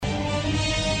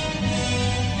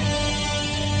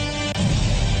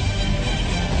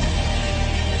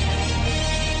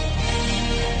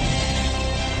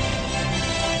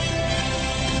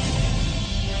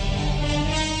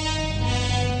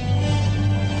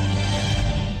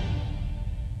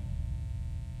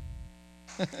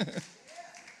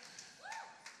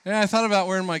Yeah, I thought about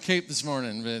wearing my cape this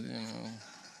morning, but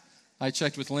I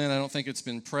checked with Lynn. I don't think it's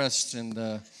been pressed, and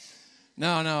no,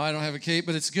 I don't have a cape.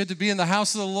 But it's good to be in the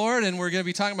house of the Lord, and we're going to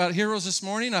be talking about heroes this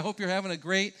morning. I hope you're having a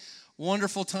great,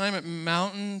 wonderful time at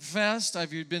Mountain Fest.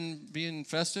 Have you been being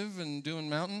festive and doing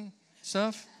mountain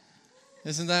stuff?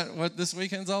 Isn't that what this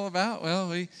weekend's all about? Well,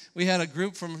 we had a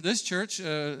group from this church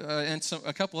and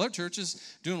a couple other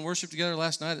churches doing worship together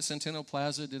last night at Centennial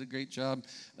Plaza. Did a great job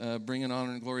bringing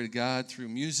honor and glory to God through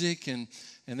music and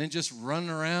then just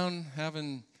running around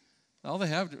having, all they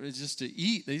have is just to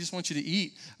eat. They just want you to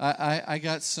eat. I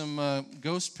got some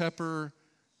ghost pepper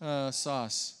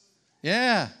sauce.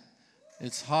 Yeah,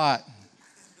 it's hot.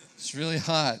 It's really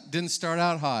hot. Didn't start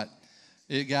out hot.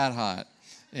 It got hot.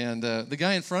 And the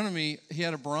guy in front of me, he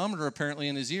had a barometer apparently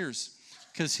in his ears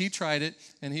because he tried it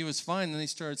and he was fine. And then he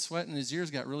started sweating and his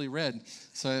ears got really red.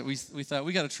 So we thought,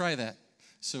 we got to try that.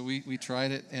 So we tried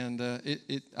it, and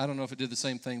I don't know if it did the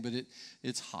same thing, but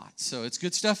it's hot. So it's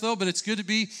good stuff, though, but it's good to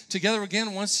be together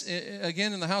once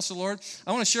again in the house of the Lord.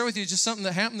 I want to share with you just something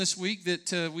that happened this week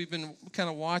that we've been kind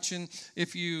of watching.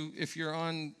 If you're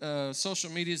on social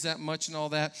medias that much and all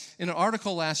that. In an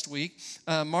article last week,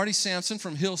 Marty Sampson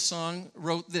from Hillsong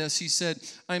wrote this. He said,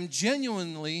 "I'm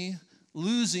genuinely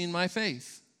losing my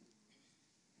faith."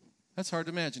 That's hard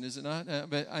to imagine, is it not?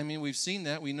 But, I mean, we've seen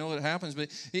that. We know what happens. But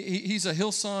he's a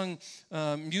Hillsong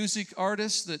music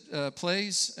artist that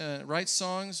plays, writes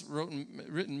songs,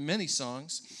 written many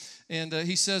songs. And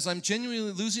he says, "I'm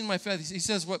genuinely losing my faith." He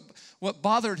says what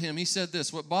bothered him, he said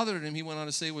this, what bothered him, he went on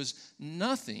to say, was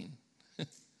nothing.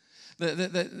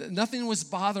 Nothing was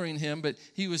bothering him, but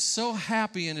he was so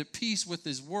happy and at peace with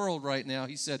his world right now.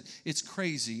 He said, "It's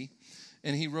crazy."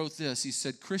 And he wrote this. He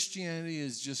said, "Christianity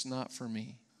is just not for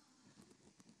me."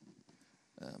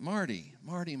 Marty,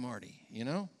 you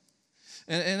know?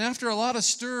 And after a lot of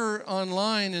stir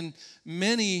online and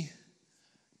many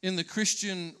in the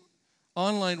Christian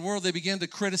online world, they began to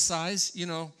criticize,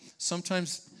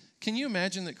 sometimes. Can you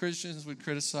imagine that Christians would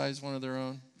criticize one of their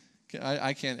own?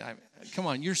 I can't. Come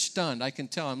on, you're stunned. I can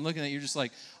tell. I'm looking at you just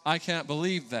like, I can't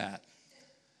believe that.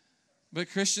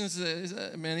 But Christians,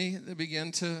 many, they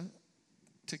began to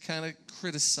kind of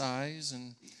criticize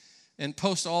and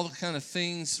post all the kind of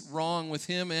things wrong with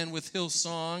him and with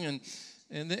Hillsong.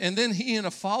 And then he, in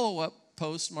a follow-up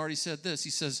post, Marty said this. He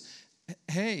says,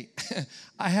 "Hey,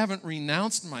 I haven't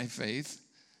renounced my faith."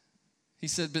 He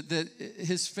said, but that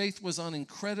his faith was on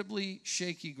incredibly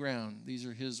shaky ground. These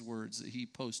are his words that he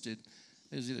posted.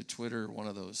 It was either Twitter or one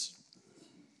of those.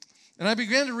 And I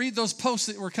began to read those posts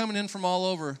that were coming in from all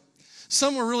over.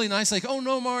 Some were really nice, like, "Oh,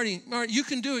 no, Marty, you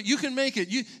can do it. You can make it.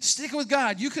 You stick with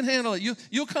God. You can handle it.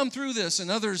 You'll come through this." And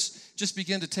others just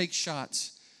began to take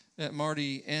shots at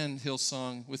Marty and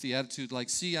Hillsong with the attitude like,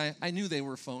 "See, I knew they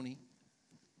were phony."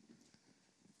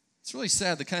 It's really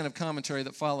sad, the kind of commentary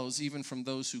that follows, even from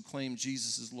those who claim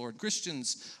Jesus is Lord.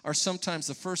 Christians are sometimes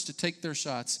the first to take their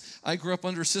shots. I grew up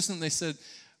under a system, they said,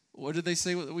 what did they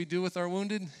say what we do with our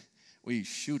wounded? We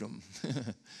shoot them.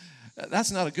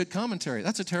 That's not a good commentary.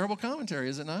 That's a terrible commentary,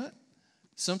 is it not?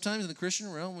 Sometimes in the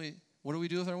Christian realm, what do we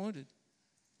do with our wounded?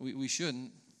 We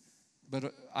shouldn't.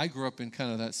 But I grew up in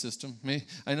kind of that system.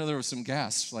 I know there were some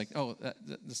gasps, like, oh,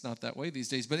 that's not that way these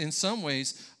days. But in some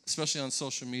ways, especially on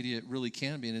social media, it really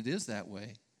can be, and it is that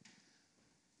way.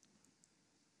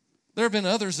 There have been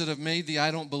others that have made the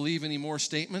 "I don't believe anymore"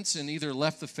 statements and either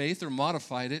left the faith or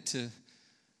modified it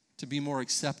to be more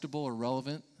acceptable or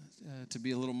relevant, to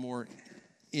be a little more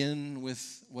in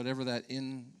with whatever that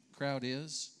in crowd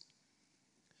is.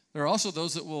 There are also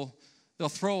those that they'll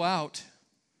throw out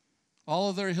all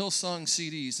of their Hillsong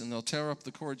CDs and they'll tear up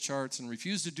the chord charts and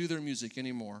refuse to do their music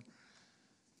anymore.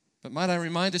 But might I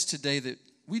remind us today that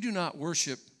we do not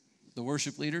worship the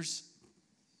worship leaders.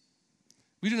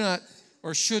 We do not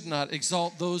or should not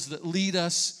exalt those that lead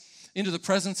us into the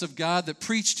presence of God, that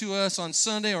preach to us on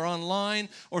Sunday or online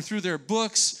or through their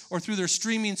books or through their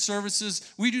streaming services.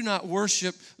 We do not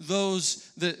worship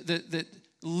those that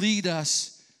lead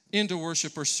us into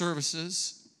worship or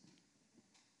services.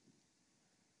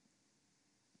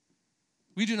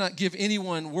 We do not give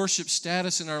anyone worship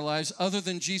status in our lives other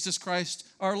than Jesus Christ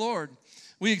our Lord.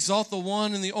 We exalt the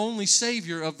one and the only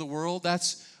Savior of the world.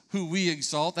 That's who we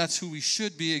exalt. That's who we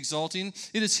should be exalting.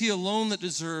 It is He alone that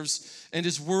deserves and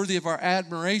is worthy of our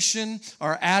admiration,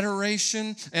 our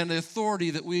adoration, and the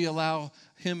authority that we allow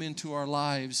Him into our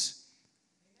lives.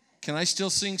 Can I still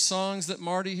sing songs that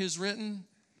Marty has written?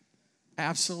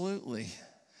 Absolutely.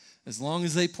 As long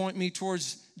as they point me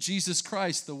towards Jesus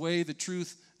Christ, the way, the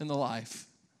truth, and the life.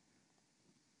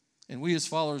 And we as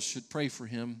followers should pray for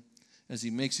him as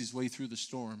he makes his way through the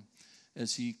storm.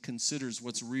 as he considers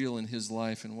what's real in his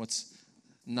life and what's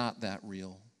not that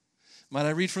real. Might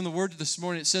I read from the word this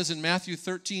morning? It says in Matthew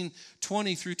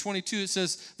 13:20 through 22, it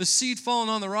says, the seed fallen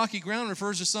on the rocky ground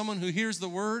refers to someone who hears the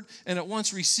word and at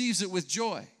once receives it with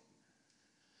joy.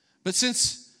 But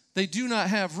since they do not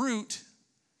have root,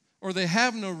 or they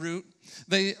have no root,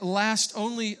 they last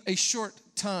only a short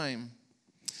time.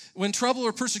 When trouble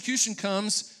or persecution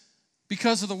comes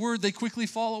because of the word, they quickly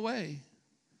fall away.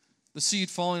 The seed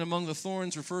falling among the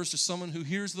thorns refers to someone who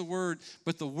hears the word,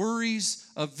 but the worries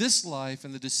of this life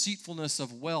and the deceitfulness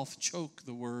of wealth choke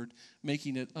the word,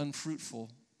 making it unfruitful.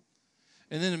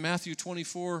 And then in Matthew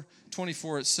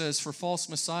 24:24 it says, for false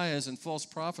messiahs and false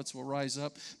prophets will rise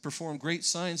up, perform great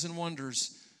signs and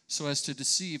wonders, so as to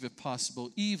deceive, if possible,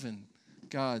 even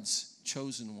God's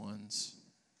chosen ones.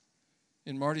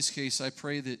 In Marty's case, I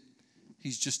pray that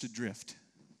he's just adrift,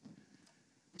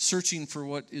 searching for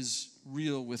what is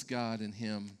real with God and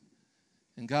him.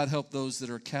 And God help those that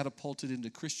are catapulted into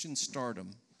Christian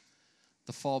stardom.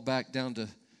 The fall back down to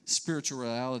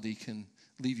spirituality can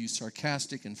leave you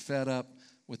sarcastic and fed up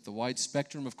with the wide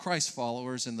spectrum of Christ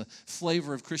followers and the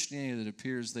flavor of Christianity that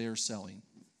appears they are selling.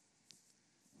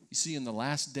 You see, in the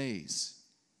last days,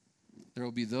 there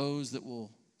will be those that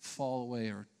will fall away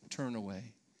or turn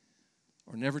away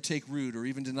or never take root or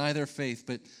even deny their faith.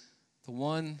 But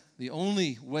the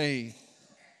only way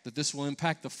that this will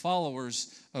impact the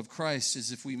followers of Christ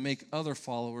is if we make other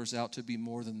followers out to be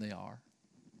more than they are.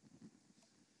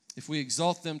 If we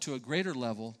exalt them to a greater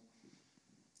level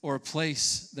or a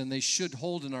place than they should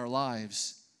hold in our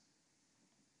lives,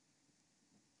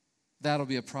 that'll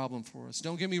be a problem for us.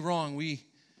 Don't get me wrong,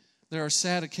 there are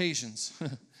sad occasions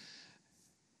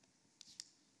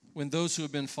when those who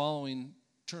have been following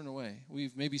turn away.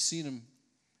 We've maybe seen them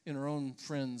in our own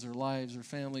friends or lives or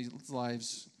family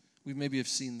lives. We maybe have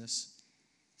seen this.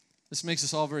 This makes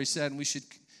us all very sad, and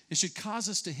it should cause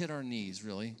us to hit our knees,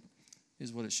 really,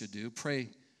 is what it should do.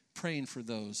 Praying for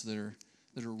those that are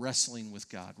wrestling with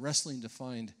God, wrestling to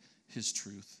find his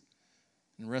truth,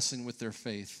 and wrestling with their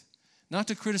faith. Not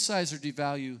to criticize or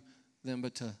devalue them,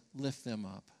 but to lift them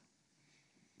up.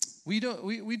 We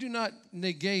do not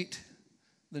negate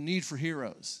the need for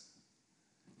heroes.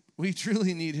 We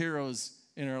truly need heroes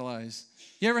in our lives.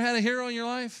 You ever had a hero in your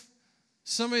life?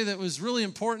 Somebody that was really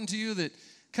important to you, that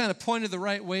kind of pointed the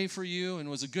right way for you and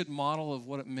was a good model of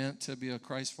what it meant to be a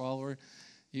Christ follower?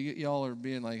 Y'all are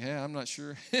being like, hey, I'm not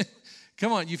sure.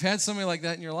 Come on, you've had somebody like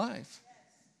that in your life.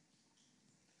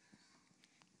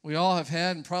 We all have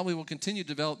had and probably will continue to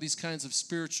develop these kinds of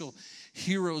spiritual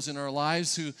heroes in our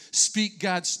lives who speak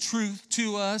God's truth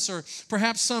to us, or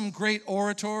perhaps some great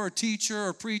orator or teacher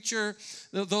or preacher,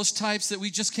 those types that we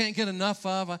just can't get enough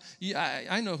of.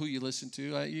 I know who you listen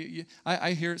to.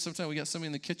 I hear it sometimes. We got somebody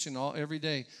in the kitchen every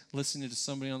day listening to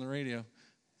somebody on the radio.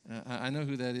 I know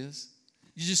who that is.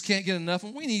 You just can't get enough,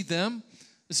 and we need them,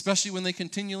 especially when they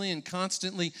continually and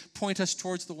constantly point us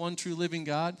towards the one true living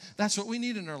God. That's what we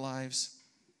need in our lives.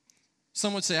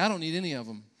 Some would say, I don't need any of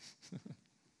them.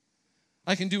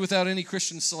 I can do without any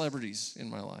Christian celebrities in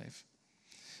my life.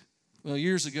 Well,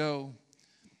 years ago,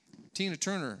 Tina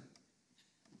Turner.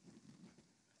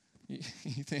 You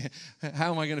think,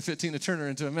 how am I going to fit Tina Turner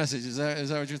into a message? Is that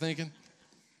what you're thinking?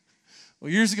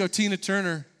 Well, years ago, Tina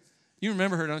Turner, you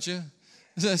remember her, don't you?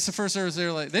 That's the first service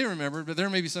they remembered, but there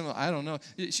may be some, I don't know.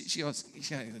 She always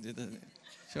did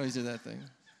that thing.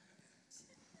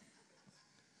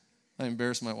 I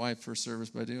embarrassed my wife first service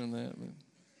by doing that. But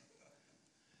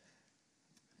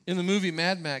in the movie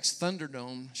Mad Max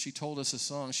Thunderdome, she told us a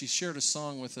song. She shared a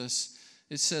song with us.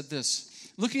 It said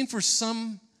this: looking for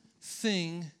something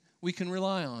we can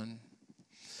rely on.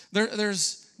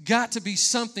 There's got to be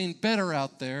something better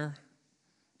out there.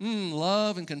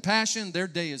 Love and compassion, their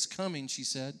day is coming, she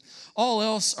said. All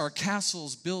else are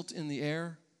castles built in the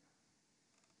air.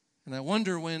 And I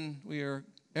wonder when we are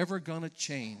ever going to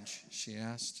change, she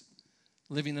asked,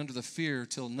 living under the fear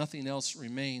till nothing else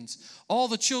remains. All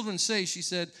the children say, she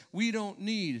said, we don't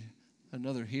need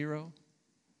another hero.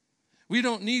 We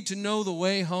don't need to know the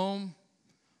way home.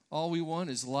 All we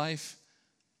want is life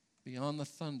beyond the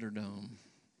Thunderdome.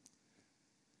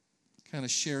 Kind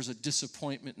of shares a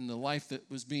disappointment in the life that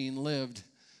was being lived.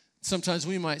 Sometimes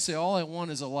we might say, all I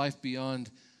want is a life beyond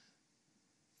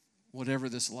whatever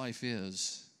this life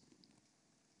is.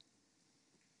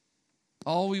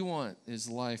 All we want is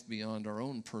life beyond our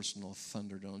own personal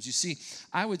Thunderdomes. You see,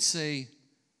 I would say,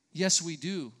 yes, we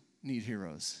do need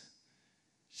heroes.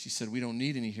 She said, we don't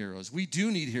need any heroes. We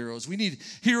do need heroes. We need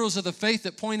heroes of the faith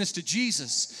that point us to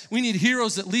Jesus. We need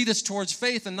heroes that lead us towards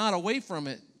faith and not away from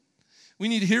it. We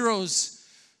need heroes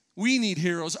We need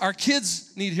heroes. Our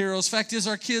kids need heroes. Fact is,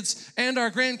 our kids and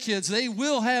our grandkids, they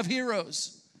will have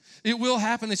heroes. It will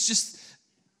happen. It's just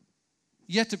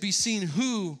yet to be seen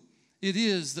who it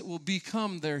is that will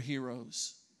become their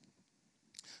heroes.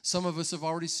 Some of us have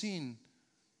already seen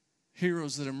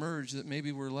heroes that emerge that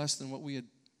maybe were less than what we had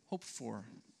hoped for.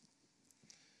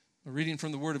 A reading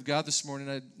from the Word of God this morning,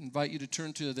 I invite you to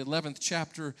turn to the 11th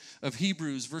chapter of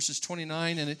Hebrews, verses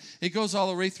 29, and it goes all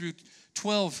the way through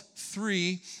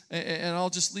 12:3, and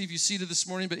I'll just leave you seated this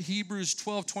morning, but Hebrews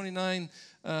 12:29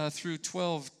 through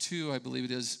 12:2, I believe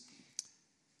it is.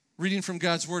 Reading from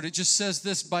God's Word, it just says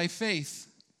this: by faith,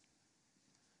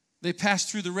 they passed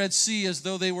through the Red Sea as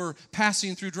though they were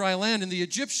passing through dry land, and the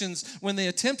Egyptians, when they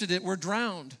attempted it, were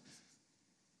drowned.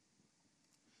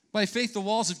 By faith, the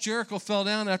walls of Jericho fell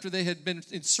down after they had been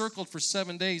encircled for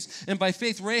 7 days. And by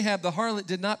faith, Rahab the harlot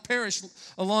did not perish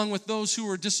along with those who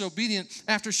were disobedient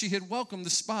after she had welcomed the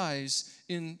spies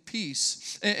in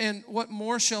peace. And what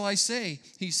more shall I say?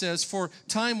 He says, for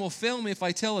time will fail me if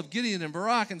I tell of Gideon and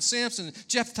Barak and Samson and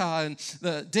Jephthah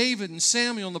and David and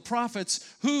Samuel and the prophets,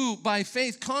 who by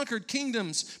faith conquered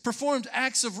kingdoms, performed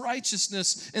acts of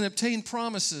righteousness, and obtained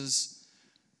promises.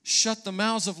 Shut the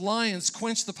mouths of lions,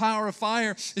 quenched the power of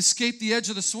fire, escaped the edge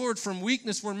of the sword, from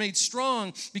weakness were made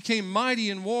strong, became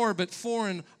mighty in war, but put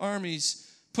foreign armies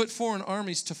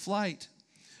to flight.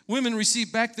 Women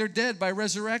received back their dead by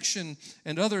resurrection,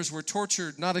 and others were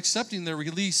tortured, not accepting their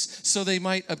release so they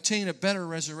might obtain a better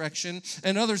resurrection.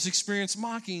 And others experienced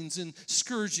mockings and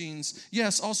scourgings,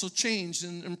 yes, also chains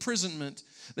and imprisonment.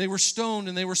 They were stoned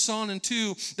and they were sawn in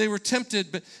two. They were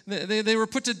tempted, but they were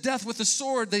put to death with a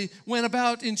sword. They went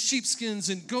about in sheepskins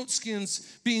and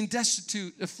goatskins, being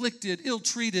destitute, afflicted,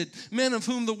 ill-treated, men of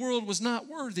whom the world was not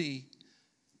worthy,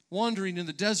 wandering in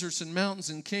the deserts and mountains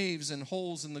and caves and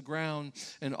holes in the ground.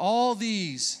 And all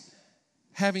these,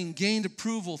 having gained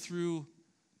approval through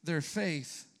their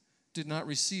faith, did not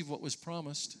receive what was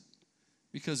promised,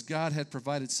 because God had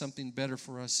provided something better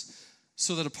for us,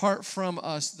 so that apart from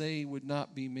us, they would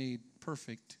not be made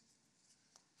perfect.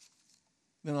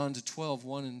 Then on to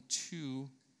 12:1 and 2.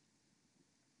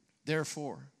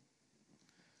 Therefore,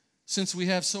 since we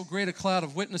have so great a cloud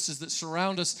of witnesses that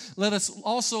surround us, let us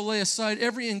also lay aside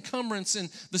every encumbrance and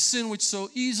the sin which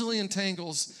so easily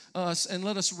entangles us, and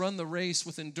let us run the race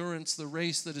with endurance, the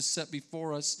race that is set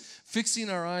before us, fixing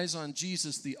our eyes on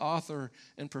Jesus, the author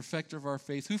and perfecter of our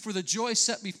faith, who for the joy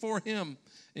set before him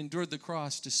endured the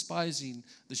cross, despising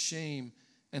the shame,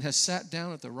 and has sat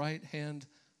down at the right hand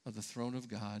of the throne of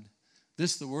God.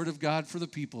 This is the word of God for the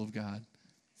people of God.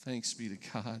 Thanks be to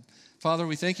God. Father,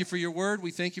 we thank you for your word.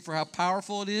 We thank you for how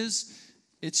powerful it is.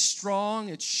 It's strong.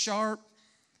 It's sharp.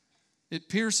 It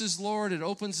pierces, Lord. It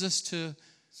opens us to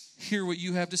hear what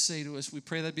you have to say to us. We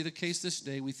pray that be the case this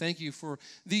day. We thank you for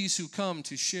these who come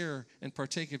to share and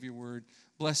partake of your word.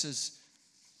 Bless us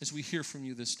as we hear from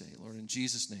you this day, Lord. In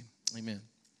Jesus' name, amen.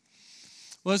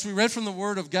 Well, as we read from the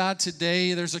Word of God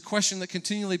today, there's a question that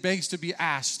continually begs to be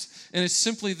asked, and it's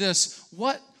simply this: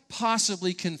 what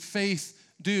possibly can faith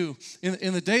do?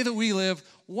 In the day that we live,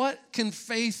 what can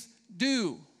faith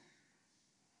do?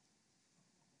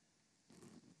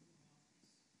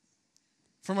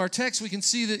 From our text, we can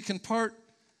see that it can part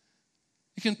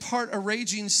a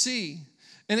raging sea,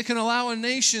 and it can allow a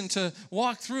nation to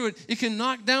walk through it. It can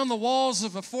knock down the walls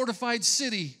of a fortified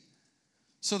city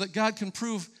so that God can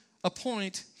prove a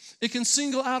point. It can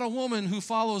single out a woman who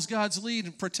follows God's lead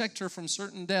and protect her from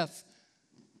certain death.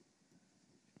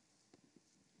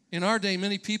 In our day,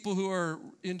 many people who are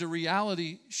into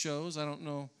reality shows, I don't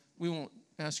know, we won't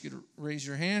ask you to raise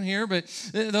your hand here, but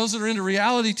those that are into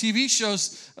reality TV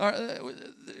shows,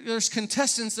 there's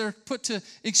contestants that are put to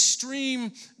extremely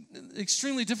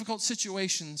difficult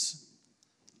situations.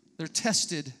 They're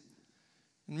tested.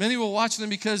 And many will watch them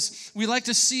because we like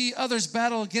to see others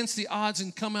battle against the odds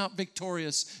and come out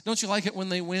victorious. Don't you like it when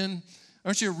they win?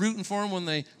 Aren't you rooting for them when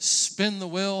they spin the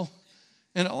wheel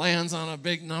and it lands on a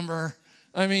big number?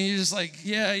 I mean, you're just like,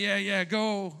 yeah,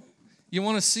 go. You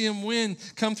want to see them win,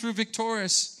 come through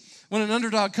victorious. When an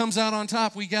underdog comes out on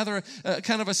top, we gather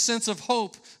kind of a sense of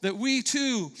hope that we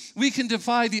too, we can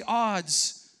defy the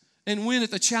odds and win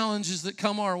at the challenges that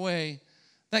come our way.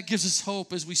 That gives us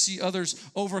hope as we see others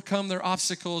overcome their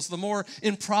obstacles. The more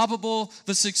improbable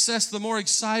the success, the more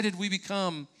excited we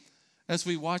become as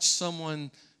we watch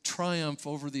someone triumph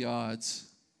over the odds.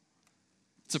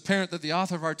 It's apparent that the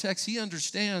author of our text, he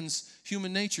understands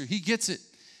human nature. He gets it.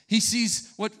 He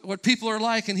sees what people are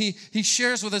like, and he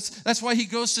shares with us. That's why he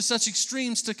goes to such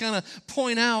extremes to kind of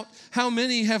point out how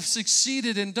many have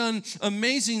succeeded and done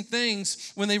amazing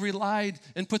things when they relied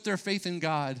and put their faith in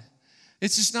God.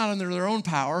 It's just not under their own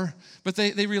power, but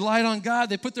they relied on God.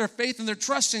 They put their faith and their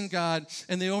trust in God,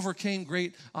 and they overcame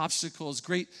great obstacles,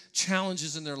 great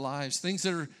challenges in their lives, things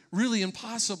that are really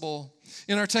impossible.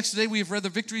 In our text today, we have read the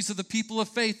victories of the people of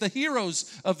faith, the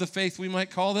heroes of the faith, we might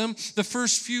call them. The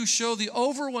first few show the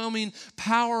overwhelming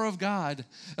power of God.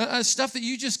 Stuff that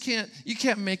you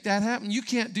can't make that happen. You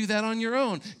can't do that on your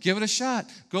own. Give it a shot.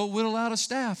 Go whittle out a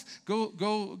staff. Go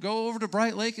over to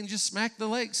Bright Lake and just smack the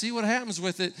lake. See what happens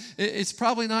with it. It's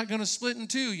probably not going to split in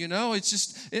two, It's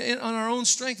just, on our own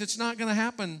strength, it's not going to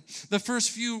happen. The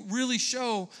first few really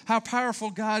show how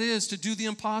powerful God is to do the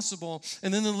impossible.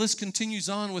 And then the list continues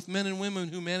on with men and women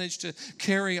who managed to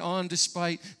carry on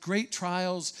despite great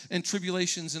trials and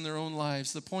tribulations in their own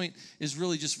lives. The point is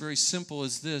really just very simple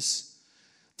as this.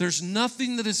 There's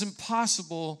nothing that is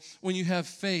impossible when you have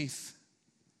faith.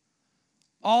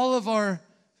 All of our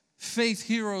faith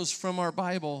heroes from our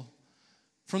Bible,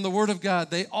 from the Word of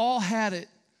God, they all had it.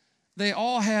 They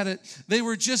all had it. They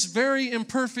were just very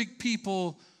imperfect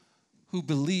people who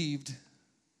believed.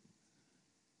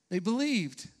 They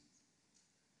believed.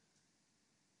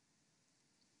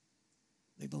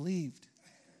 They believed.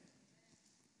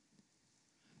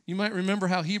 You might remember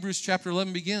how Hebrews chapter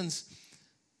 11 begins.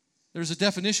 There's a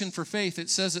definition for faith. It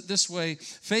says it this way: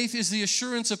 faith is the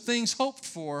assurance of things hoped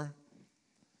for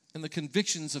and the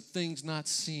convictions of things not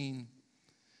seen.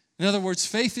 In other words,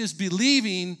 faith is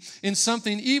believing in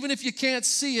something even if you can't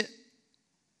see it.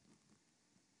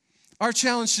 Our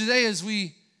challenge today is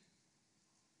we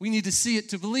need to see it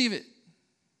to believe it.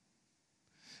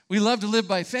 We love to live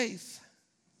by faith.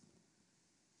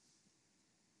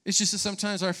 It's just that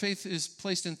sometimes our faith is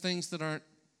placed in things that aren't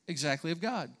exactly of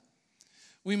God.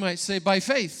 We might say, by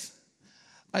faith,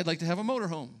 I'd like to have a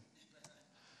motorhome.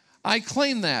 I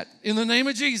claim that in the name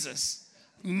of Jesus,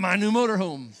 my new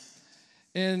motorhome.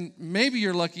 And maybe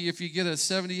you're lucky if you get a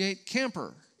 78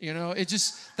 camper.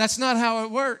 That's not how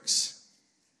it works.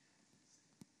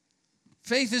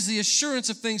 Faith is the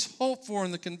assurance of things hoped for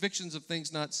and the convictions of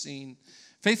things not seen.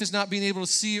 Faith is not being able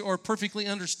to see or perfectly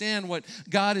understand what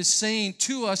God is saying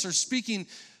to us or speaking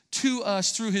to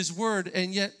us through His Word,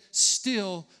 and yet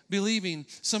still believing.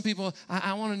 Some people,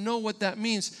 I want to know what that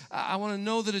means. I want to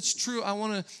know that it's true. I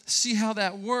want to see how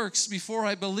that works before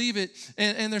I believe it.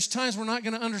 And there's times we're not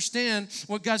going to understand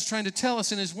what God's trying to tell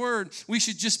us in His Word. We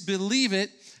should just believe it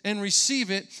and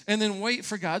receive it and then wait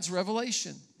for God's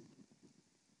revelation.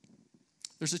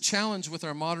 There's a challenge with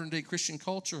our modern day Christian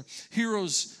culture.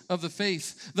 Heroes of the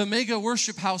faith, the mega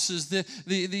worship houses,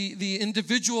 the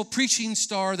individual preaching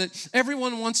star that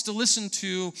everyone wants to listen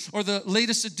to, or the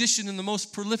latest edition in the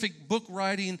most prolific book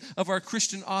writing of our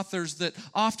Christian authors, that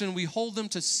often we hold them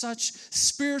to such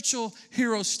spiritual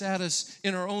hero status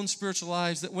in our own spiritual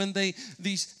lives that when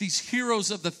these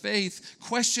heroes of the faith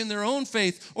question their own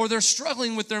faith, or they're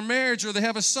struggling with their marriage, or they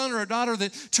have a son or a daughter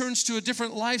that turns to a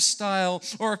different lifestyle,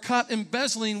 or are caught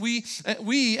embezzling,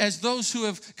 we as those who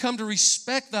have come to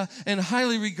respect and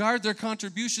highly regard their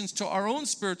contributions to our own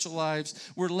spiritual lives,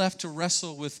 we're left to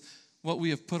wrestle with what we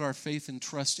have put our faith and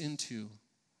trust into.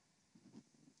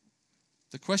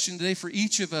 The question today for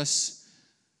each of us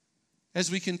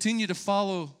as we continue to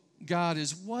follow God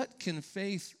is, what can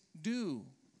faith do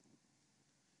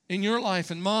in your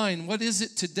life and mine? What is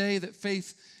it today that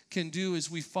faith can do as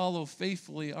we follow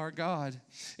faithfully our God?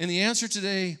 And the answer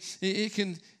today, it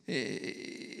can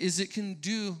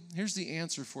do, here's the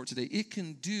answer for today. It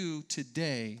can do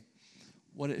today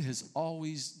what it has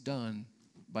always done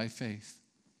by faith.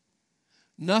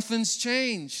 Nothing's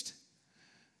changed.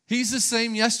 He's the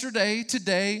same yesterday,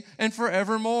 today, and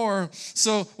forevermore.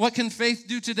 So what can faith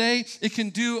do today? It can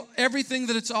do everything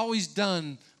that it's always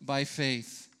done by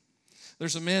faith.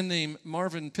 There's a man named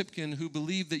Marvin Pipkin who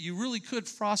believed that you really could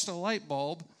frost a light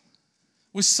bulb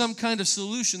with some kind of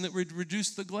solution that would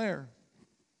reduce the glare.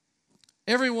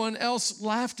 Everyone else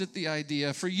laughed at the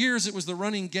idea. For years, it was the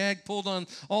running gag pulled on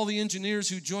all the engineers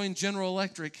who joined General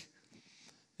Electric.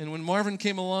 And when Marvin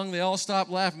came along, they all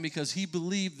stopped laughing because he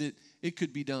believed that it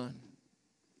could be done.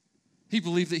 He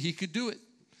believed that he could do it.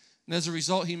 And as a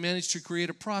result, he managed to create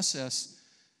a process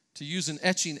to use an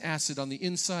etching acid on the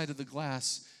inside of the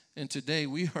glass. And today,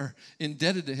 we are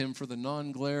indebted to him for the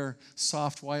non-glare,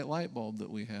 soft white light bulb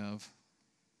that we have.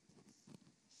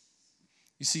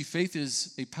 You see, faith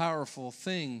is a powerful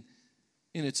thing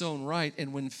in its own right,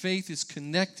 and when faith is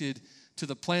connected to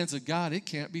the plans of God, it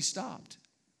can't be stopped.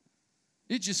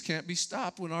 It just can't be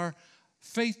stopped. When our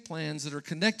faith plans that are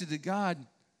connected to God,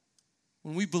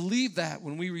 when we believe that,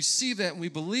 when we receive that and we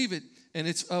believe it, and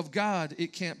it's of God,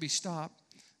 it can't be stopped.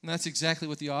 And that's exactly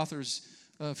what the authors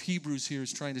of Hebrews here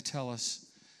is trying to tell us.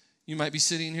 You might be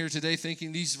sitting here today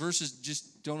thinking these verses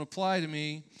just don't apply to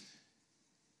me.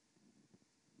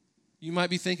 You might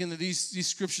be thinking that these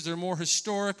scriptures are more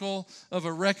historical of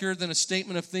a record than a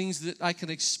statement of things that I can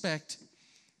expect.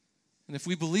 And if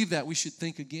we believe that, we should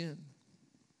think again.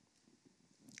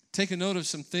 Take a note of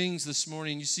some things this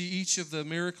morning. You see each of the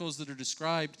miracles that are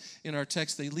described in our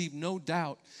text, they leave no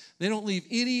doubt. They don't leave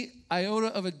any iota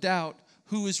of a doubt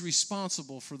who is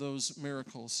responsible for those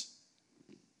miracles.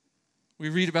 We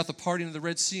read about the parting of the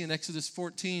Red Sea in Exodus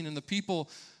 14, and the people,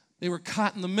 they were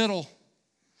caught in the middle.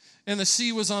 And the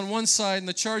sea was on one side and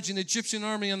the charging Egyptian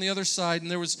army on the other side,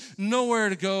 and there was nowhere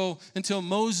to go until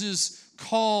Moses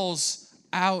calls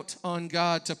out on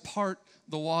God to part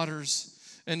the waters.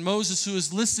 And Moses, who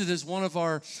is listed as one of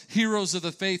our heroes of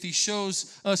the faith, he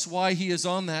shows us why he is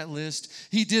on that list.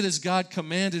 He did as God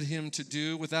commanded him to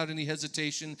do without any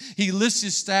hesitation. He lifts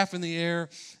his staff in the air,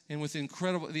 and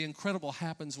the incredible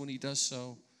happens when he does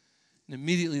so. And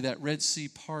immediately that Red Sea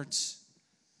parts.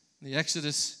 The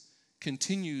Exodus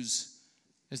continues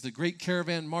as the great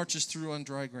caravan marches through on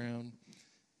dry ground.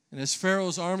 And as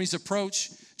Pharaoh's armies approach,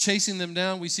 chasing them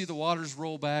down, we see the waters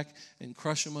roll back and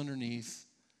crush them underneath.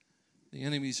 The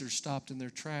enemies are stopped in their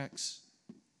tracks.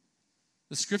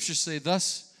 The scriptures say,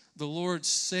 thus the Lord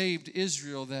saved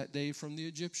Israel that day from the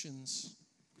Egyptians.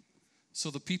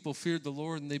 So the people feared the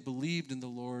Lord, and they believed in the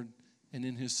Lord and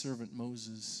in his servant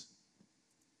Moses.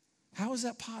 How is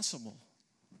that possible?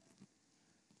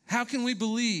 How can we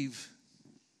believe?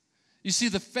 You see,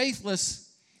 the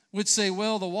faithless would say,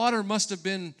 well, the water must have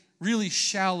been really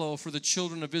shallow for the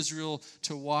children of Israel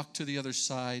to walk to the other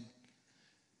side.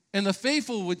 And the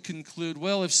faithful would conclude,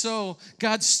 well, if so,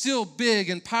 God's still big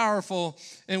and powerful,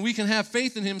 and we can have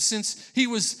faith in him since he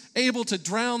was able to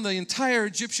drown the entire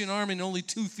Egyptian army in only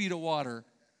 2 feet of water.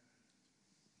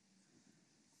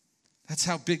 That's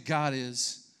how big God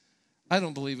is. I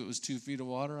don't believe it was 2 feet of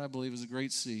water. I believe it was a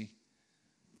great sea.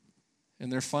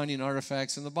 And they're finding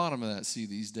artifacts in the bottom of that sea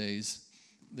these days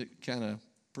that kind of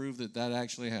prove that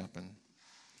actually happened.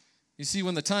 You see,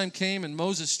 when the time came and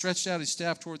Moses stretched out his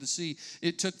staff toward the sea,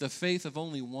 it took the faith of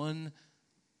only one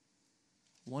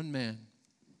man.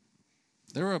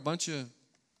 There were a bunch of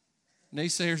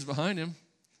naysayers behind him.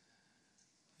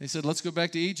 They said, let's go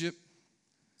back to Egypt.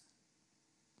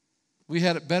 We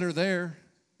had it better there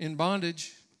in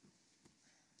bondage.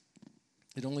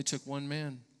 It only took one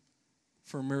man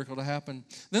for a miracle to happen.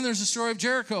 Then there's the story of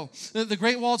Jericho. The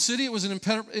great walled city, it was an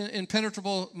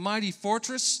impenetrable, mighty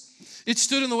fortress. It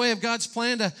stood in the way of God's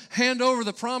plan to hand over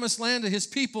the promised land to his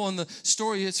people. And the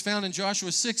story is found in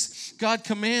Joshua 6. God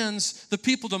commands the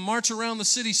people to march around the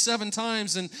city 7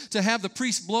 times and to have the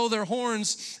priests blow their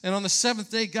horns. And on the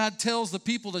 7th day, God tells the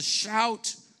people to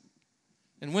shout.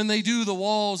 And when they do, the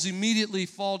walls immediately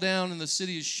fall down and the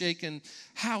city is shaken.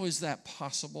 How is that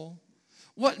possible?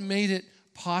 What made it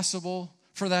possible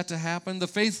for that to happen? The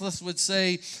faithless would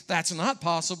say that's not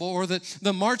possible, or that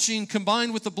the marching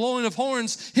combined with the blowing of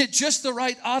horns hit just the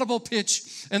right audible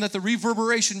pitch, and that the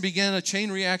reverberation began a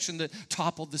chain reaction that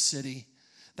toppled the city.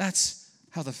 That's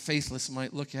how the faithless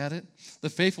might look at it. The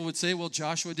faithful would say, well,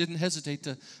 Joshua didn't hesitate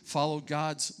to follow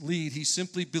God's lead. He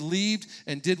simply believed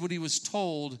and did what he was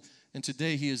told, and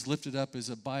today he is lifted up as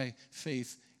a by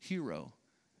faith hero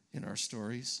in our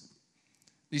stories.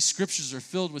 These scriptures are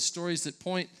filled with stories that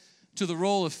point to the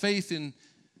role of faith in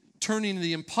turning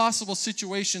the impossible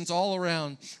situations all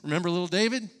around. Remember little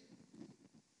David?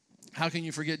 How can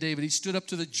you forget David? He stood up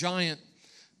to the giant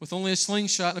with only a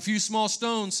slingshot and a few small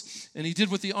stones, and he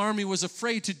did what the army was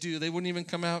afraid to do. They wouldn't even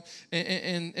come out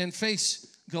and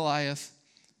face Goliath.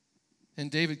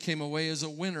 And David came away as a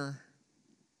winner.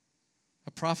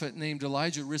 A prophet named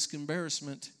Elijah risked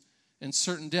embarrassment and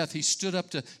certain death. He stood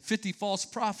up to 50 false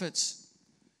prophets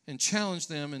and challenged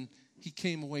them, and he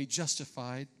came away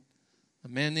justified. A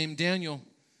man named Daniel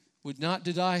would not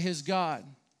deny his God.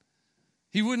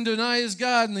 He wouldn't deny his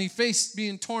God, and he faced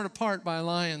being torn apart by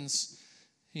lions.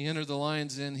 He entered the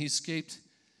lion's den. He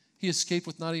escaped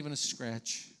with not even a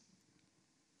scratch.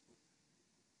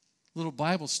 Little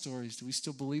Bible stories. Do we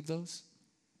still believe those?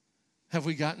 Have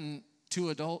we gotten too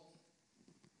adult?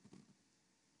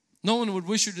 No one would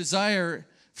wish or desire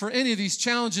for any of these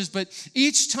challenges, but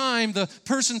each time the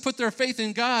person put their faith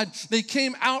in God, they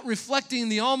came out reflecting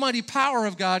the almighty power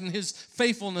of God and his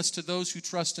faithfulness to those who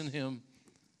trust in him.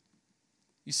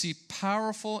 You see,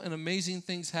 powerful and amazing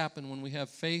things happen when we have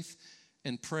faith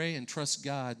and pray and trust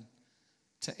God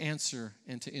to answer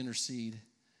and to intercede.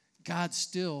 God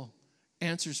still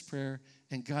answers prayer,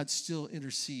 and God still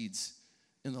intercedes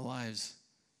in the lives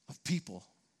of people.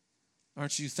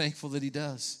 Aren't you thankful that he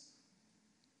does?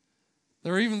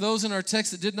 There are even those in our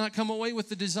text that did not come away with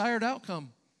the desired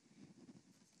outcome.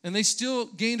 And they still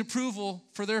gained approval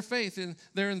for their faith. And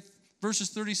there in verses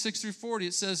 36 through 40,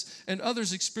 it says, and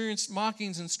others experienced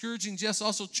mockings and scourgings, yes,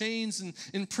 also chains and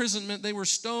imprisonment. They were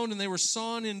stoned and they were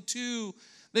sawn in two.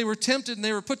 They were tempted and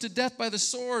they were put to death by the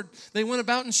sword. They went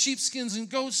about in sheepskins and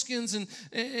goatskins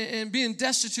and being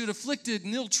destitute, afflicted,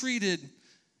 and ill-treated.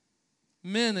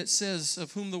 Men, it says,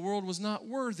 of whom the world was not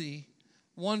worthy,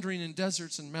 wandering in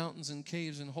deserts and mountains and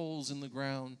caves and holes in the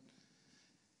ground.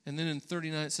 And then in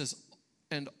 39 it says,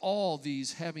 and all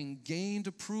these, having gained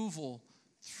approval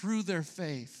through their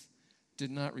faith, did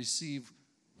not receive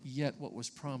yet what was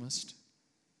promised.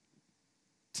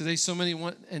 Today so many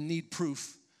want and need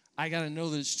proof. I got to know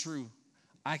that it's true.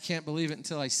 I can't believe it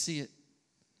until I see it.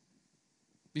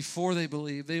 Before they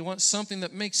believe, they want something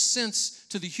that makes sense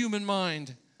to the human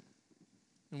mind.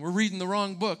 And we're reading the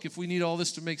wrong book if we need all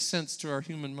this to make sense to our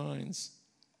human minds.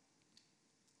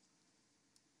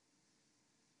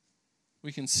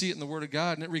 We can see it in the Word of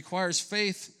God, and it requires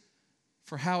faith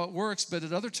for how it works, but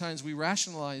at other times we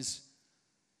rationalize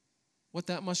what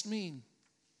that must mean.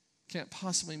 Can't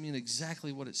possibly mean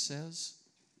exactly what it says.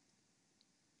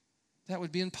 That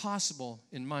would be impossible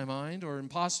in my mind, or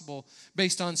impossible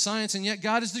based on science, and yet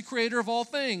God is the creator of all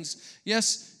things.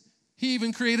 Yes, He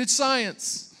even created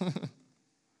science.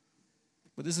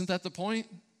 But isn't that the point?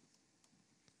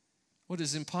 What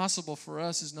is impossible for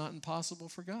us is not impossible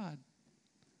for God.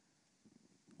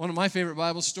 One of my favorite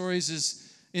Bible stories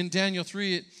is in Daniel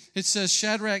 3. It says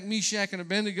Shadrach, Meshach, and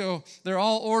Abednego, they're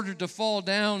all ordered to fall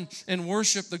down and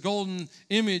worship the golden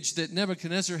image that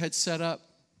Nebuchadnezzar had set up.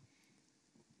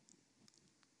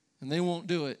 And they won't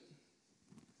do it.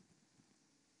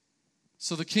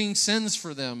 So the king sends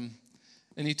for them,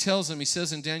 and he tells them, he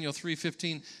says in Daniel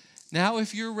 3:15, now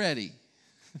if you're ready,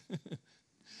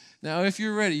 now if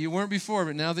you're ready, you weren't before,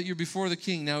 but now that you're before the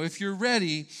king, now if you're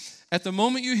ready, at the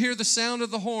moment you hear the sound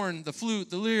of the horn, the flute,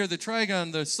 the lyre, the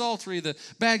trigon, the psaltery, the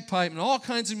bagpipe, and all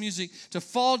kinds of music, to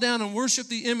fall down and worship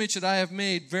the image that I have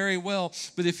made, very well.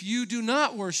 But if you do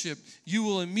not worship, you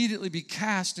will immediately be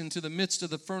cast into the midst of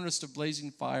the furnace of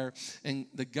blazing fire. And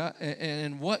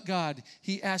what God?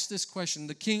 He asked this question.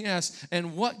 The king asked,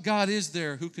 and what God is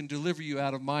there who can deliver you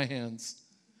out of my hands?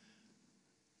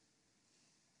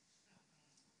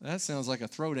 That sounds like a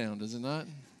throwdown, does it not?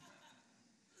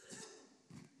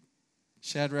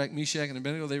 Shadrach, Meshach, and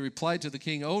Abednego, they replied to the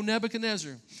king, O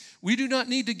Nebuchadnezzar, we do not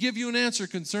need to give you an answer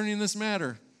concerning this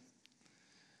matter.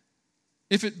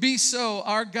 If it be so,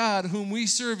 our God, whom we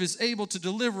serve, is able to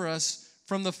deliver us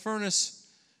from the furnace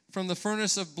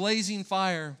of blazing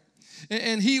fire.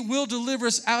 And he will deliver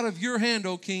us out of your hand,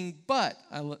 O king. But,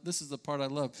 this is the part I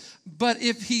love, but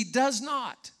if he does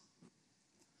not,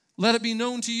 let it be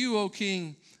known to you, O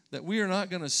king, that we are not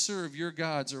going to serve your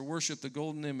gods or worship the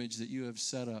golden image that you have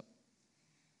set up.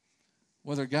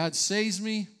 Whether God saves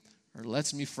me or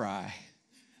lets me fry,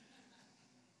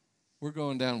 we're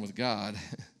going down with God.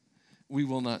 We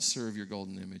will not serve your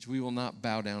golden image. We will not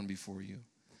bow down before you.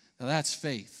 Now that's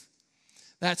faith.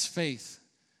 That's faith.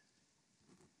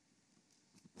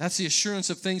 That's the assurance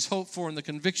of things hoped for and the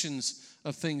convictions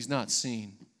of things not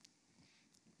seen.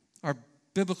 Our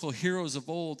biblical heroes of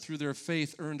old, through their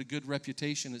faith, earned a good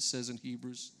reputation, it says in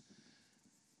Hebrews.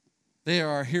 They are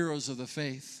our heroes of the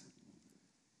faith.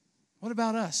 What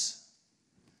about us?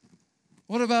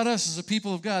 What about us as a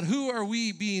people of God? Who are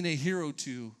we being a hero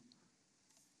to?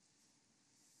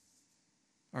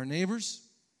 Our neighbors?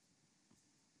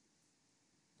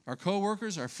 Our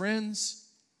co-workers? Our friends?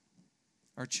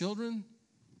 Our children?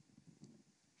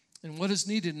 And what is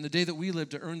needed in the day that we live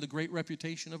to earn the great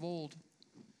reputation of old?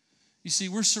 You see,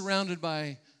 we're surrounded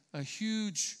by a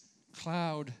huge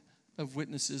cloud of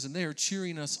witnesses, and they are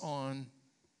cheering us on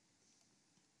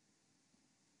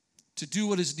to do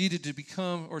what is needed to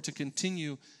become or to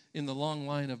continue in the long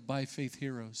line of by faith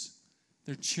heroes.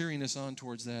 They're cheering us on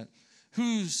towards that.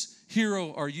 Whose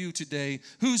hero are you today?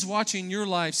 Who's watching your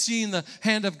life, seeing the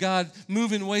hand of God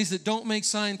move in ways that don't make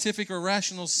scientific or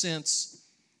rational sense?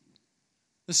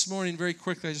 This morning, very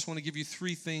quickly, I just want to give you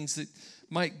 3 things that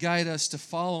might guide us to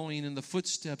following in the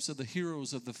footsteps of the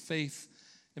heroes of the faith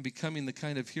and becoming the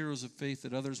kind of heroes of faith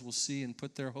that others will see and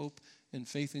put their hope and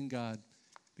faith in God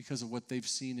because of what they've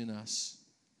seen in us.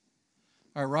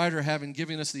 Our writer, having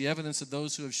given us the evidence of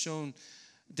those who have shown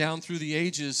down through the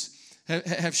ages,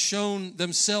 have shown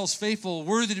themselves faithful,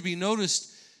 worthy to be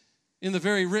noticed in the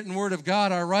very written word of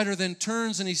God, our writer then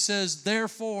turns and he says,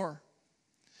 therefore,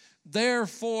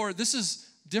 this is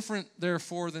different,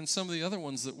 therefore, than some of the other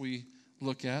ones that we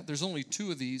look at. There's only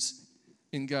 2 of these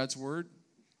in God's word.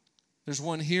 There's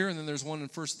one here, and then there's one in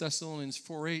 1 Thessalonians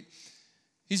 4:8.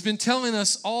 He's been telling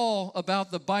us all about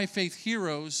the by faith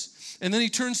heroes, and then he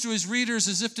turns to his readers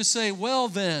as if to say, well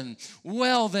then,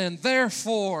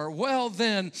 therefore, well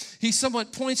then. He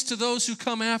somewhat points to those who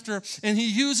come after, and he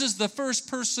uses the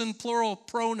first person plural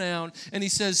pronoun, and he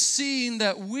says, seeing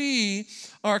that we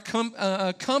are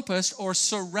compassed or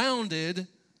surrounded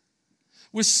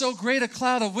with so great a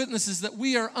cloud of witnesses that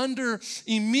we are under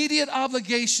immediate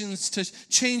obligations to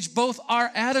change both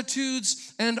our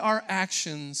attitudes and our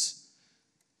actions.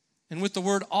 And with the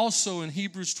word also in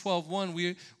Hebrews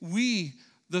 12:1,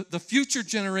 the future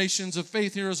generations of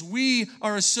faith heroes, we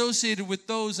are associated with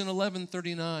those in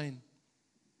 1139.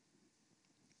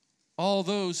 All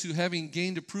those who, having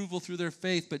gained approval through their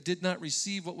faith but did not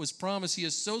receive what was promised, he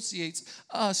associates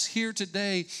us here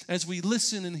today as we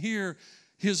listen and hear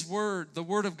his word, the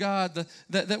word of God,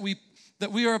 that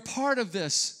we are a part of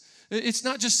this. It's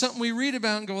not just something we read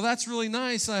about and go, well, that's really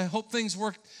nice. I hope things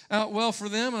work out well for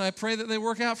them, and I pray that they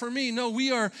work out for me. No,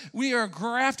 we are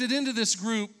grafted into this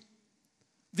group.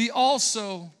 The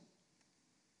also,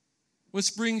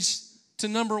 which brings to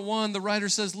number one, the writer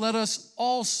says, let us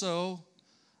also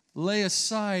lay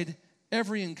aside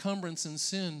every encumbrance and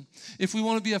sin. If we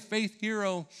want to be a faith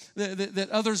hero that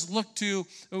others look to,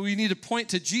 we need to point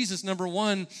to Jesus, number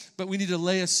one, but we need to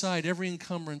lay aside every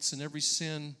encumbrance and every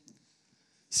sin.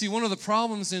 See, one of the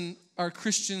problems in our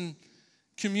Christian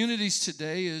communities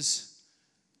today is,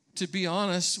 to be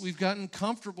honest, we've gotten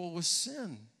comfortable with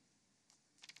sin.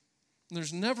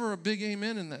 There's never a big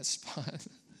amen in that spot.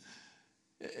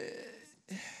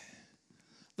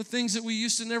 The things that we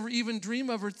used to never even dream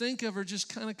of or think of are just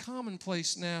kind of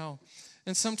commonplace now.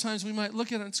 And sometimes we might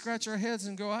look at it and scratch our heads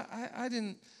and go, I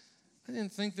didn't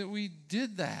think that we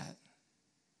did that.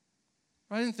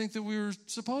 I didn't think that we were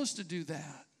supposed to do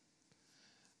that.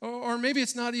 Or maybe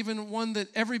it's not even one that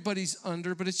everybody's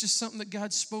under, but it's just something that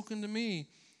God's spoken to me.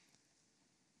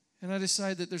 And I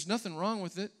decide that there's nothing wrong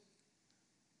with it.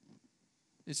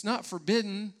 It's not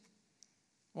forbidden.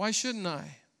 Why shouldn't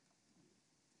I?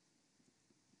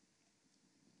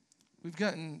 We've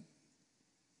gotten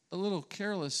a little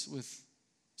careless with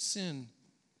sin.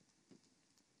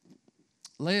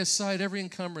 Lay aside every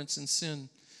encumbrance and sin.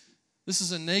 This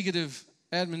is a negative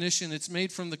admonition. It's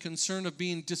made from the concern of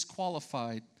being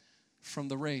disqualified from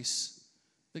the race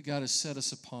that God has set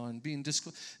us upon.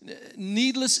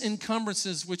 Needless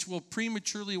encumbrances which will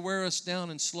prematurely wear us down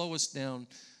and slow us down,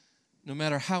 no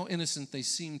matter how innocent they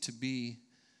seem to be.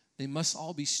 They must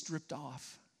all be stripped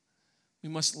off. We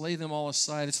must lay them all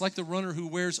aside. It's like the runner who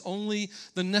wears only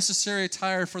the necessary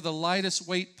attire for the lightest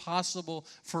weight possible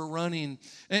for running.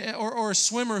 Or a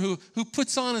swimmer who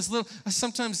puts on his little...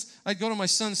 Sometimes I'd go to my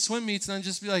son's swim meets and I'd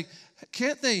just be like,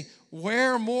 can't they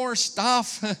wear more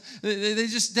stuff? They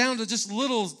just down to just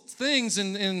little things,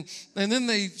 and then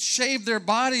they shave their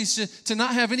bodies to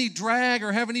not have any drag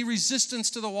or have any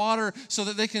resistance to the water so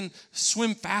that they can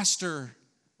swim faster.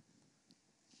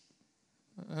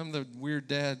 I'm the weird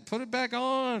dad. Put it back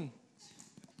on.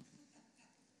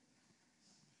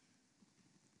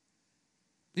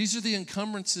 These are the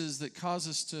encumbrances that cause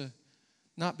us to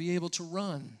not be able to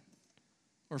run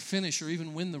or finish or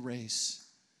even win the race.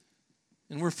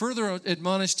 And we're further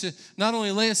admonished to not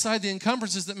only lay aside the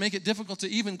encumbrances that make it difficult to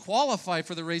even qualify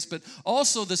for the race, but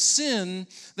also the sin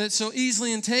that so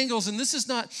easily entangles. And this is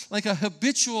not like a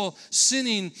habitual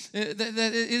sinning that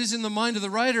it is in the mind of the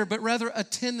writer, but rather a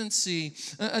tendency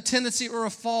or a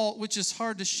fault which is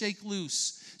hard to shake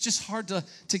loose. It's just hard to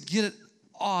get it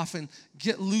off and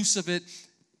get loose of it.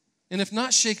 And if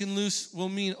not shaken loose, will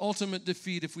mean ultimate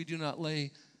defeat if we do not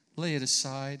lay it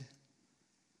aside.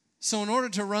 So in order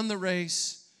to run the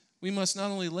race, we must not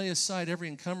only lay aside every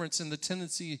encumbrance and the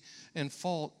tendency and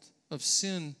fault of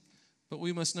sin, but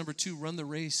we must, number two, run the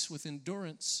race with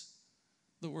endurance.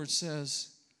 The word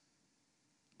says,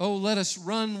 oh, let us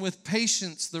run with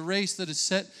patience the race that is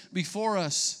set before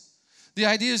us. The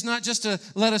idea is not just to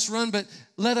let us run, but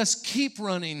let us keep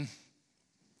running.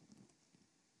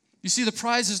 You see, the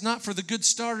prize is not for the good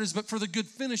starters, but for the good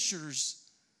finishers.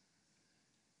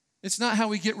 It's not how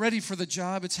we get ready for the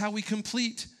job, it's how we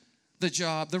complete the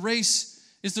job. The race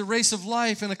is the race of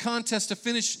life and a contest to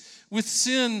finish with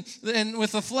sin and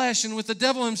with the flesh and with the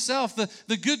devil himself.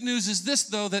 The good news is this,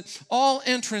 though, that all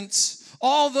entrants,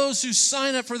 all those who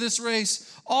sign up for this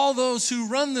race, all those who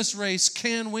run this race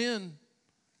can win.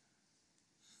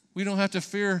 We don't have to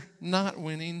fear not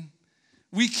winning.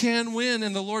 We can win,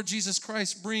 and the Lord Jesus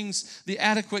Christ brings the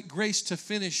adequate grace to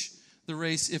finish the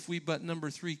race if we but, number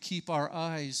three, keep our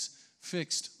eyes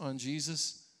fixed on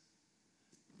Jesus.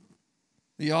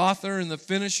 the author and the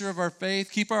finisher of our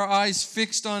faith. Keep our eyes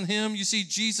fixed on him. You see,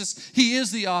 Jesus, he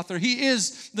is the author. He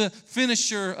is the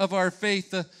finisher of our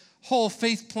faith. The whole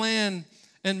faith plan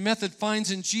and method finds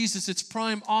in Jesus its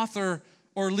prime author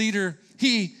or leader.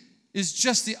 He is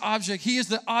just the object. He is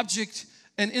the object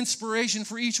and inspiration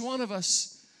for each one of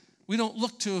us. We don't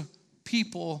look to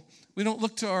people. We don't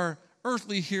look to our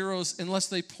earthly heroes unless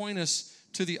they point us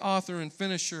to the author and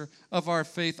finisher of our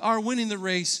faith. Our winning the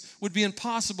race would be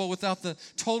impossible without the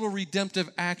total redemptive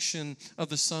action of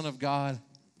the Son of God.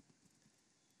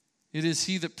 It is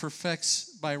he that perfects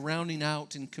by rounding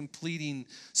out and completing,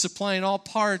 supplying all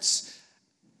parts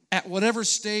at whatever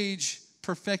stage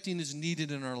perfecting is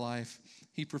needed in our life.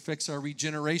 He perfects our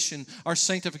regeneration, our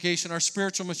sanctification, our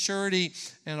spiritual maturity,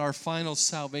 and our final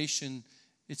salvation.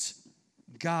 It's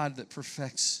God that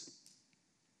perfects.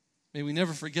 May we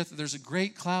never forget that there's a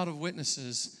great cloud of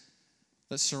witnesses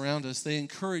that surround us. They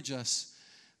encourage us.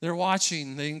 They're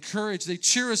watching. They encourage. They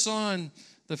cheer us on.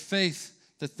 The faith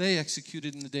that they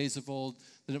executed in the days of old,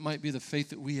 that it might be the faith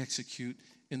that we execute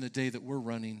in the day that we're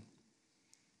running.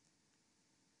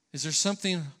 Is there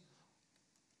something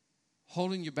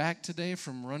holding you back today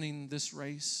from running this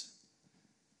race?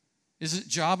 Is it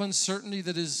job uncertainty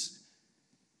that is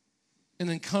an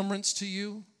encumbrance to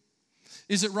you?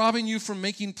 Is it robbing you from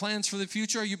making plans for the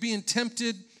future? Are you being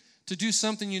tempted to do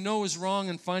something you know is wrong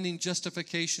and finding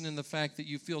justification in the fact that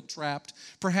you feel trapped?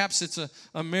 Perhaps it's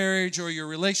a marriage or your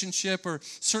relationship or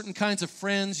certain kinds of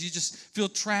friends. You just feel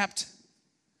trapped.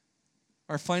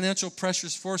 Are financial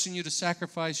pressures forcing you to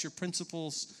sacrifice your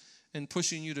principles and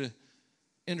pushing you to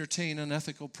entertain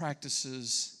unethical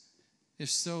practices? If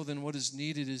so, then what is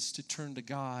needed is to turn to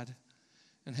God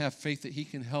and have faith that he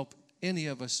can help any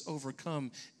of us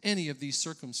overcome any of these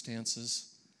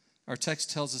circumstances. Our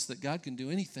text tells us that God can do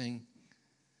anything.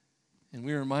 And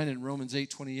we're reminded in Romans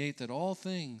 8:28 that all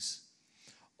things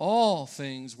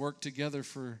work together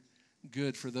for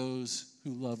good for those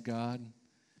who love God,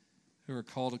 who are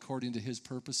called according to his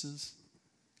purposes.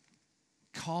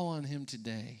 Call on him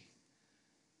today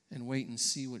and wait and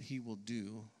see what he will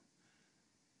do.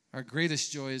 Our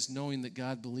greatest joy is knowing that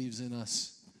God believes in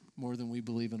us more than we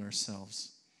believe in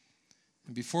ourselves.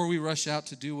 And before we rush out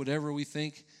to do whatever we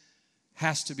think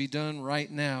has to be done right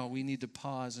now, we need to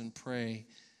pause and pray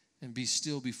and be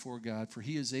still before God, for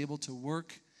he is able to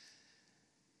work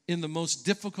in the most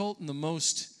difficult and the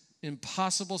most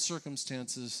impossible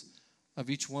circumstances of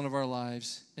each one of our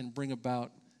lives and bring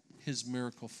about his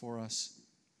miracle for us.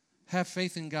 Have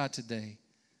faith in God today.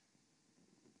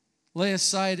 Lay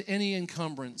aside any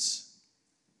encumbrance.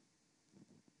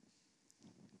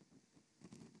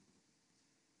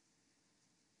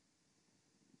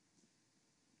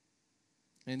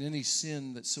 And any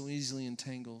sin that so easily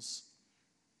entangles.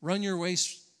 Run your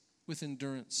race with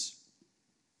endurance,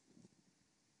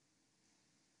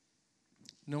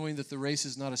 knowing that the race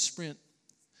is not a sprint.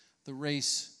 The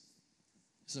race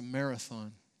is a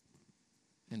marathon,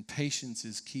 and patience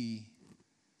is key.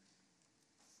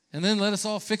 And then let us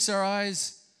all fix our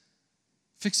eyes,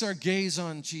 fix our gaze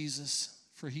on Jesus,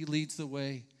 for he leads the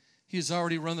way. He has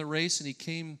already run the race, and he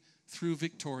came through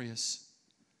victorious.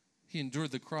 He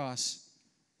endured the cross,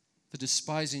 the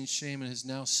despising shame, and has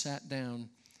now sat down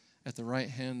at the right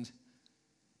hand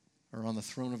or on the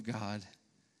throne of God.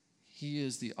 He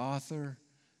is the author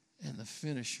and the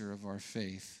finisher of our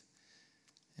faith.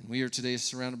 And we are today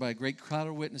surrounded by a great crowd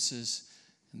of witnesses,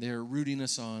 and they are rooting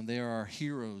us on. They are our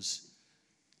heroes.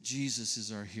 Jesus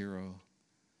is our hero.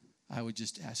 I would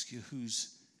just ask you,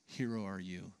 whose hero are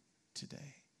you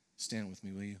today? Stand with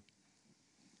me, will you?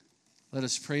 Let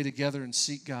us pray together and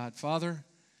seek God. Father,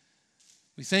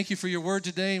 we thank you for your word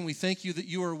today, and we thank you that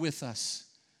you are with us.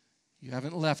 You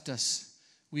haven't left us.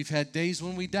 We've had days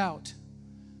when we doubt.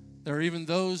 There are even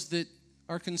those that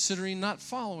are considering not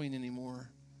following anymore.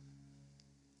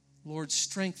 Lord,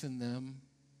 strengthen them.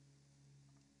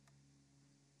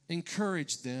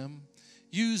 Encourage them.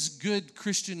 Use good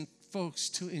Christian folks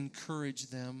to encourage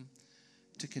them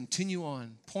to continue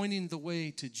on, pointing the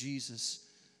way to Jesus,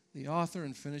 the author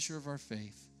and finisher of our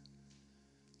faith.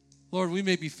 Lord, we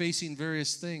may be facing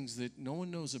various things that no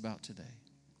one knows about today.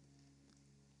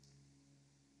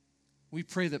 We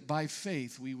pray that by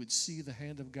faith we would see the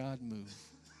hand of God move.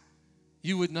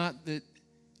 You would not that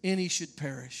any should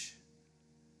perish.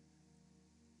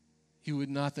 You would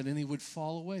not that any would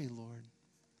fall away, Lord.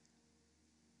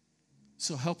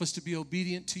 So help us to be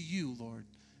obedient to you, Lord.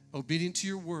 Obedient to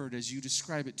your word as you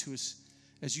describe it to us,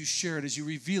 as you share it, as you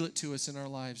reveal it to us in our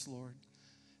lives, Lord.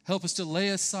 Help us to lay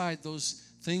aside those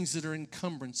things that are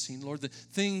encumbrances, Lord, the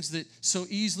things that so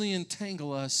easily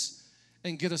entangle us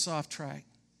and get us off track.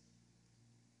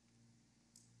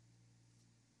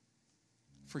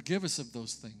 Forgive us of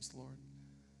those things, Lord.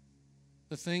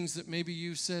 The things that maybe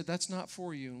you said, that's not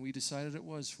for you, and we decided it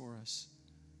was for us.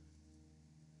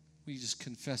 We just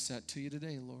confess that to you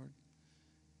today, Lord.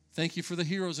 Thank you for the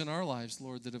heroes in our lives,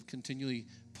 Lord, that have continually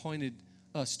pointed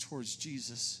us towards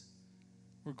Jesus.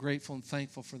 We're grateful and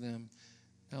thankful for them.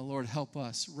 Now, Lord, help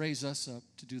us. Raise us up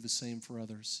to do the same for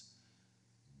others.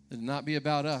 That it not be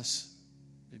about us.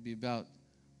 It be about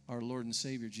our Lord and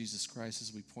Savior, Jesus Christ,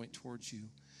 as we point towards you.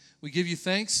 We give you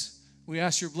thanks. We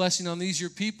ask your blessing on these, your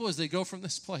people, as they go from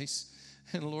this place.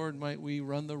 And, Lord, might we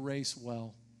run the race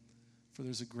well. For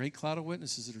there's a great cloud of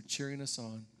witnesses that are cheering us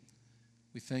on.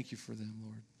 We thank you for them,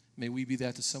 Lord. May we be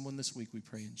that to someone this week, we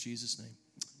pray in Jesus' name.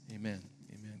 Amen.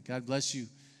 Amen. God bless you.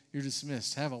 You're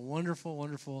dismissed. Have a wonderful,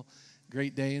 wonderful,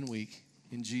 great day and week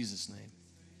in Jesus' name.